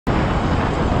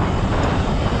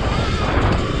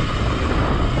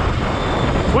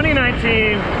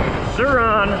2019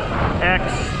 Sur-Ron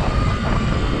X.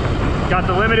 Got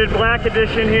the limited black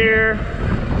edition here,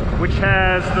 which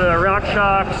has the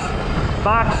RockShox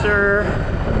Boxer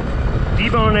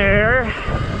Debonair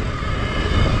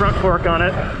front fork on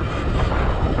it.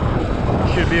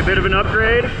 Should be a bit of an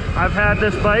upgrade. I've had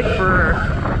this bike for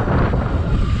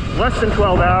less than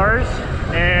 12 hours,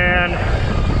 and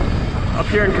up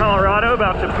here in Colorado,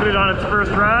 about to put it on its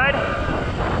first ride.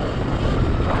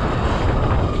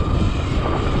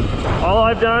 All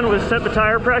I've done was set the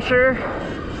tire pressure.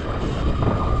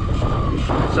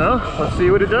 So let's see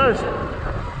what it does.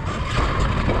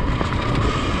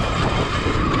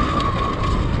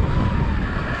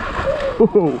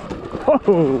 Whoa,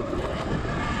 whoa.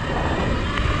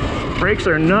 Brakes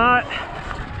are not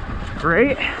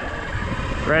great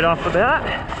right off the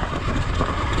bat.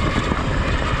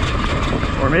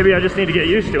 Or maybe I just need to get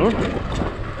used to them.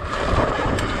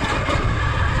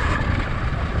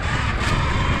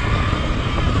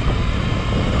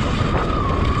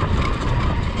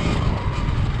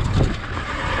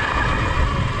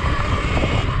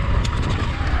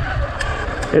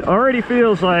 It already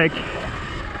feels like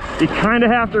you kind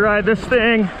of have to ride this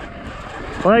thing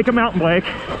like a mountain bike.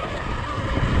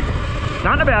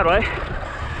 Not in a bad way.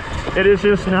 It is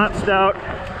just not stout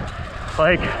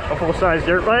like a full-size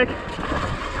dirt bike.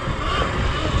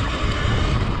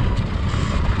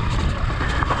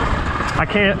 I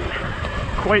can't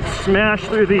quite smash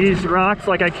through these rocks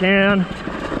like I can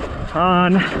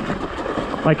on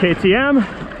my KTM.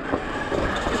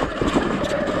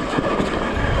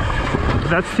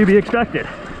 That's to be expected.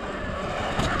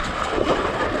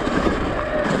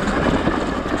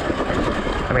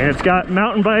 I mean, it's got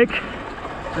mountain bike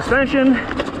suspension,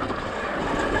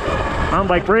 mountain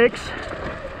bike brakes,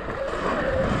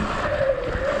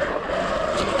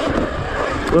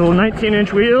 little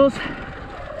 19-inch wheels.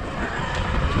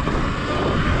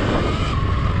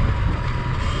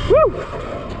 Woo!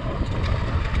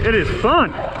 It is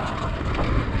fun.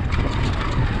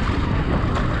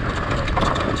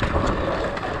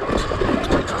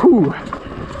 Whew.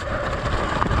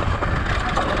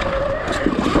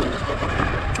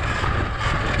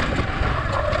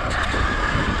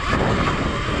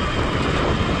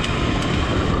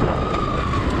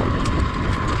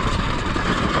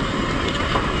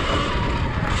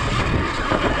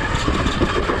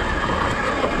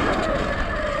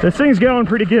 This thing's going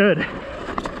pretty good.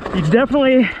 You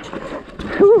definitely,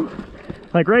 whew,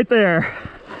 like right there,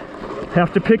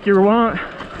 have to pick your one.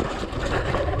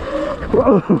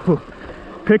 Whoa,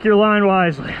 pick your line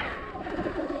wisely.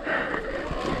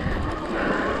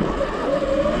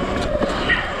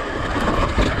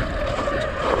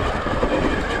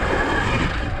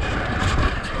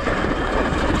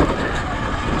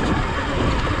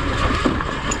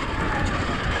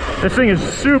 This thing is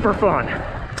super fun.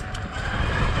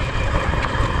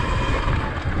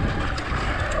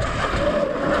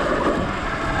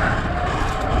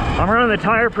 I'm running the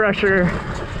tire pressure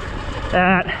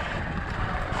at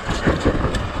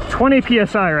 20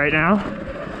 psi right now,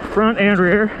 front and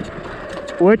rear,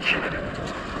 which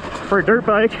for a dirt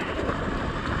bike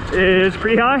is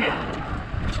pretty high.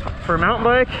 For a mountain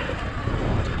bike,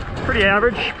 pretty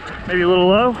average, maybe a little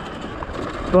low,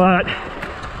 but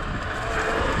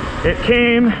it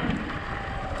came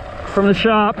from the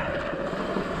shop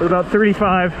with about 30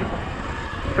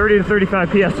 to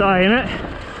 35 psi in it.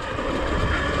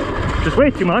 Just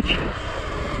way too much.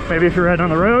 Maybe if you're riding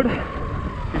on the road,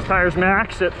 these tires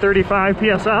max at 35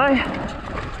 psi,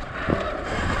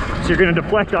 so you're going to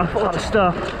deflect off a lot of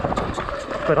stuff.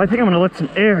 But I think I'm going to let some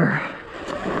air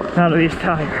out of these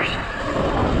tires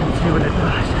and see what it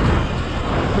does.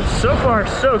 But so far,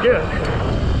 so good.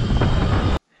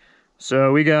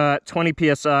 So we got 20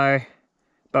 psi,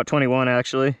 about 21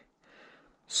 actually.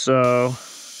 So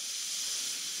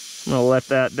I'm going to let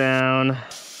that down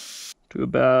to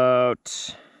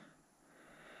about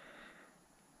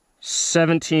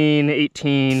 17,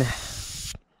 18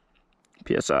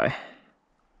 psi.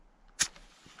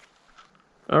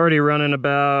 Already running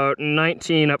about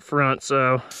 19 up front,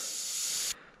 so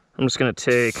I'm just gonna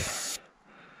take a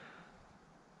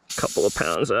couple of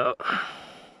pounds out.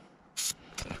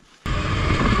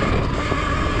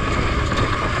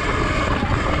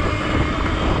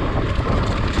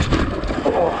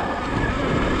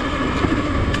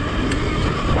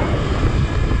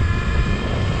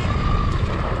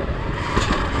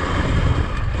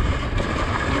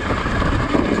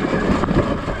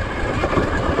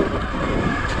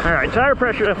 Alright, tire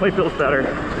pressure definitely feels better.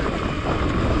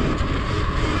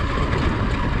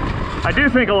 I do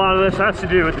think a lot of this has to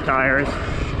do with the tires.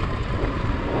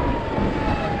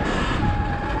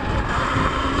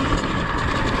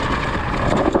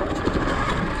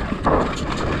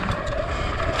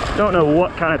 Don't know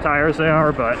what kind of tires they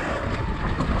are, but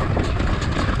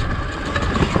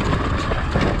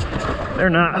they're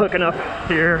not hooking up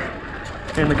here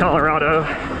in the Colorado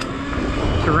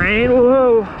terrain.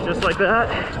 Whoa, just like that.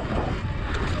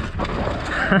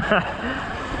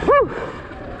 Woo!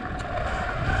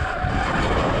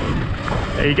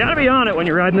 Hey, you gotta be on it when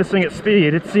you're riding this thing at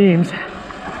speed, it seems.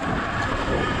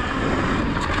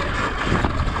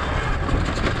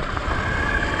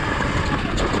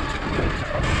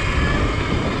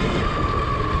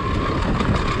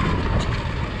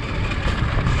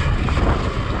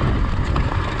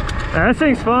 This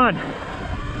thing's fun.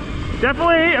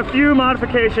 Definitely a few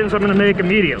modifications I'm gonna make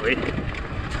immediately.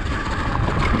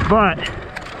 But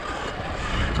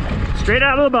straight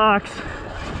out of the box,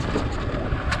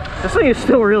 this thing is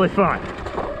still really fun.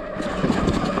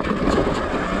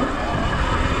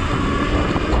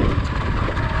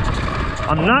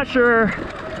 I'm not sure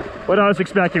what I was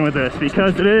expecting with this,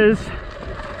 because it is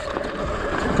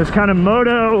this kind of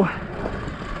moto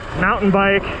mountain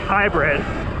bike hybrid.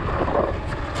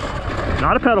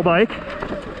 Not a pedal bike,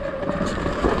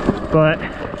 but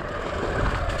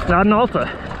not an Alta.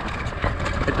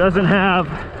 It doesn't have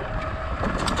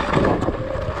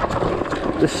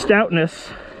the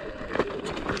stoutness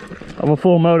of a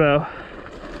full moto.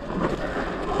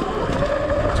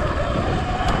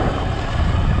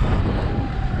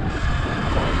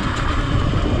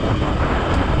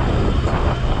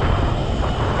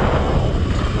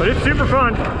 But it's super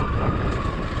fun.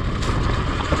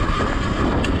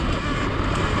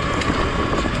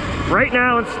 Right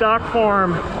now in stock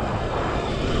form,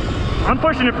 I'm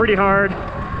pushing it pretty hard.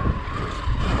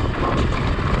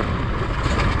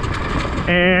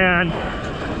 And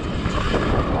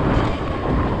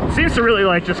it seems to really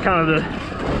like just kind of the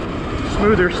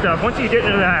smoother stuff. Once you get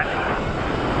into that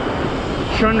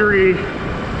chundery,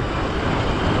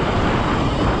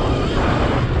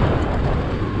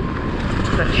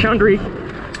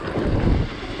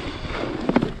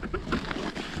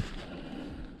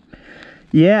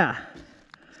 yeah.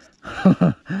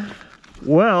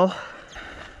 Well,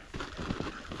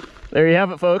 there you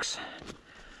have it, folks.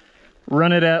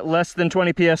 Run it at less than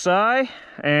 20 psi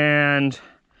and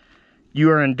you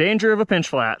are in danger of a pinch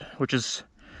flat, which is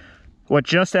what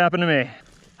just happened to me.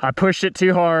 I pushed it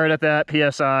too hard at that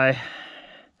psi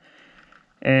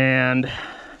and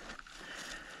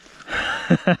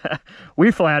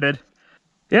we flatted.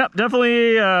 Yep,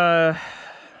 definitely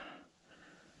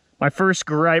my first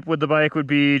gripe with the bike would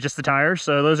be just the tires,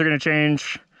 so those are going to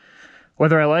change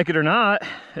whether I like it or not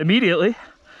immediately.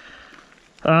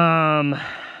 Don't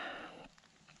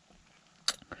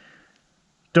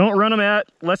run them at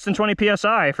less than 20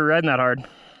 psi if you're riding that hard.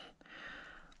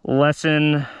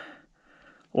 Lesson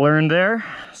learned there.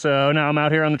 So now I'm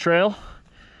out here on the trail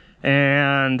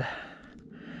and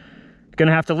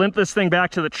gonna have to limp this thing back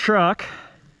to the truck,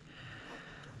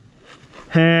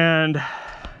 and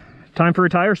time for a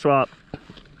tire swap.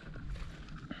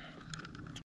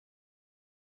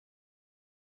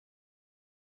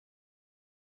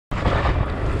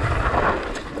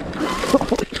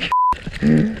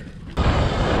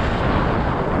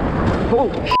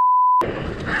 Holy shit.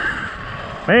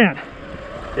 Man,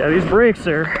 yeah, these brakes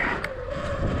are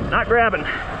not grabbing.